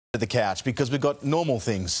the couch because we've got normal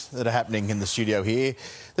things that are happening in the studio here.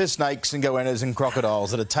 There's snakes and goannas and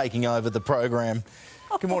crocodiles that are taking over the program.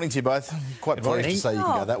 Good morning to you both. I'm quite pleased to say you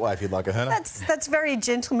can go that way if you'd like, Ahurna. That's very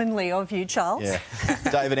gentlemanly of you, Charles. Yeah.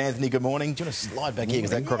 David, Anthony, good morning. Do you want to slide back here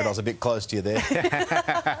because that crocodile's a bit close to you there?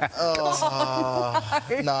 Oh,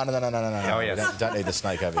 no. Oh, yes. We don't need the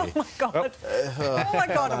snake over here. Oh, my God. Oh, my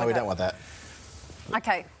God. No, we don't want that.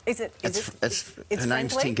 OK, is it her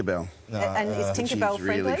name's friendly? Tinkerbell. No, and is Tinkerbell she's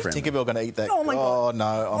really friendly? Tinkerbell going to eat that? Oh, my God. Oh,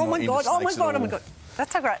 no. Oh, my God. Oh, my God. Oh, my God.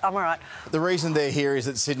 That's all right. I'm all right. The reason they're here is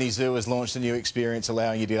that Sydney Zoo has launched a new experience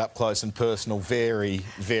allowing you to get up close and personal, very,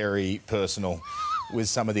 very personal, with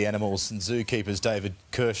some of the animals. And zookeepers David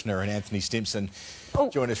Kirshner and Anthony Stimpson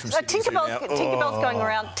join us from Sydney Zoo now. Tinkerbell's going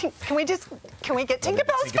around. Can we get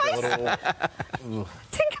Tinkerbell's face?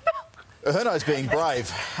 Tinkerbell. Ahurna's being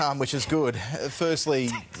brave, which is good. Firstly,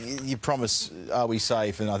 you promise, are we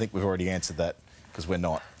safe? And I think we've already answered that, because we're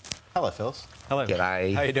not. Hello, fellas. Hello.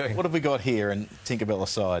 G'day. How are you doing? What have we got here? And Tinkerbell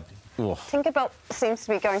aside. Ooh. Tinkerbell seems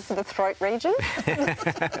to be going for the throat region.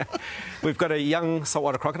 We've got a young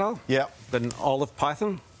saltwater crocodile. Yep. An olive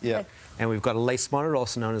python. Yeah. And we've got a lace monitor,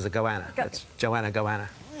 also known as a goanna. That's goanna. Goanna.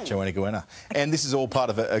 And this is all part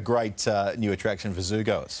of a great new attraction for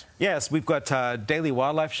zoogoers. Yes, we've got daily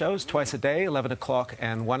wildlife shows twice a day, 11 o'clock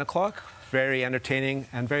and 1 o'clock. Very entertaining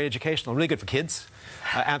and very educational. Really good for kids.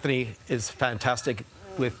 Anthony is fantastic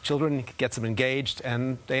with children, gets them engaged,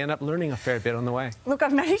 and they end up learning a fair bit on the way. Look,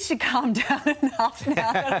 I've managed to calm down enough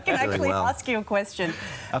now that I can actually ask you a question.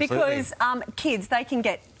 Absolutely. Because kids, they can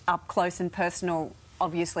get up close and personal,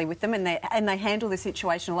 obviously, with them, and they handle the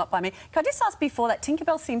situation a lot by me. Can I just ask before that,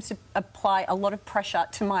 Tinkerbell seems to apply a lot of pressure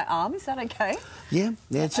to my arm. Is that OK? Yeah,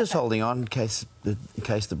 it's just holding on in case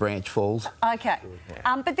the branch falls. OK.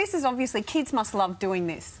 But this is obviously, kids must love doing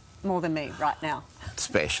this more than me right now.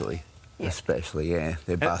 Especially, yeah.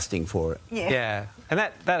 They're busting for it. Yeah. And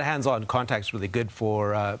that hands-on contact's really good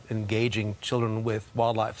for engaging children with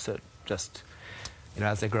wildlife. So just,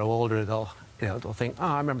 as they grow older, they'll think, oh,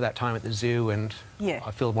 I remember that time at the zoo, and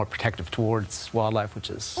I feel more protective towards wildlife,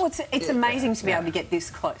 which is... Well, it's amazing to be able to get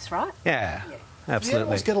this close, right? Yeah, absolutely. Do the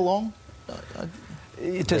animals get along?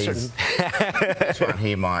 This one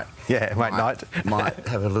here might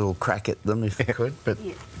have a little crack at them if it could, but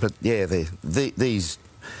yeah,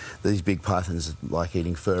 these big pythons like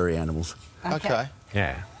eating furry animals. OK.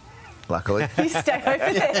 Yeah. Luckily. You stay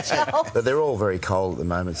over there, Charles. But they're all very cold at the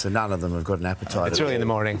moment, so none of them have got an appetite. It's early in the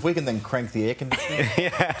morning. If we can then crank the air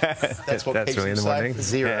conditioning, that's what keeps early in the morning.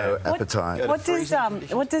 Zero appetite. What does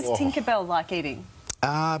Tinkerbell like eating?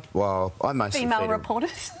 Well, I mostly female feed them.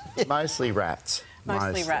 Reporters. Mostly rats.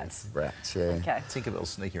 Mostly rats. Rats, yeah. Okay. Tinkerbell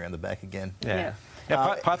sneaky around the back again. Yeah.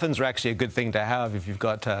 Pythons are actually a good thing to have if you've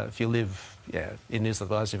got, if you live in New South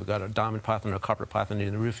Wales, if you've got a diamond python or a copper python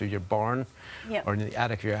in the roof of your barn or in the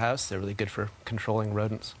attic of your house. They're really good for controlling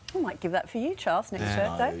rodents. I might give that for you, Charles, next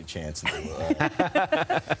birthday. No chance in the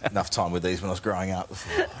world. Enough time with these when I was growing up.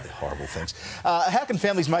 Horrible things. How can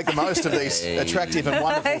families make the most of these attractive and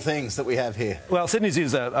wonderful things that we have here? Well, Sydney Zoo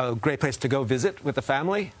is a great place to go visit with the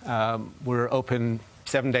family. We're open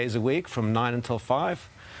 7 days a week from 9 until 5.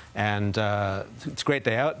 And it's a great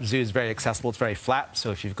day out. The zoo is very accessible. It's very flat,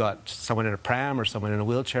 so if you've got someone in a pram or someone in a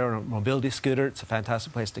wheelchair or a mobility scooter, it's a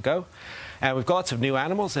fantastic place to go. And we've got lots of new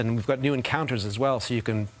animals, and we've got new encounters as well, so you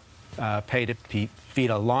can pay to feed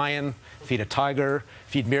a lion, feed a tiger,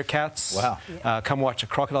 feed meerkats. Wow. Come watch a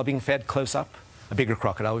crocodile being fed close up, a bigger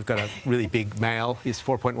crocodile. We've got a really big male. He's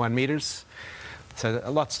 4.1 metres. So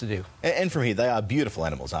lots to do. And from here, they are beautiful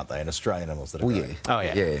animals, aren't they? And Australian animals that are great. Oh,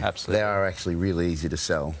 yeah, absolutely. They are actually really easy to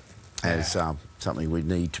sell as something we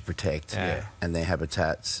need to protect. And their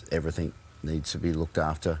habitats, everything needs to be looked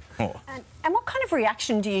after. And what kind of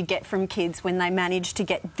reaction do you get from kids when they manage to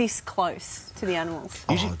get this close to the animals?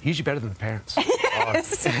 Usually better than the parents.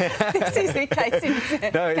 Yes. This is the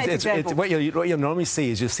case. No, it's what you'll normally see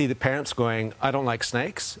is you'll see the parents going, I don't like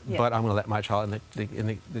snakes, but I'm going to let my child,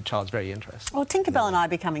 and the child's very interested. Well, Tinkerbell and I are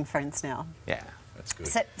becoming friends now. Yeah. That's good.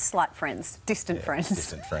 Slight friends, distant friends.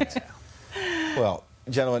 Distant friends. Well,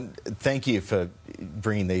 gentlemen, thank you for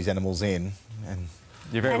bringing these animals in. And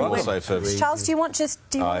you're very welcome. Also for Charles, do you want just...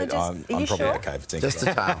 are you I'm sure? probably okay for Tinkerbell. Just a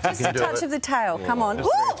tail. Just a touch of the tail. Come on. Just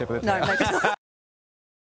the tip of the tail. No, maybe not.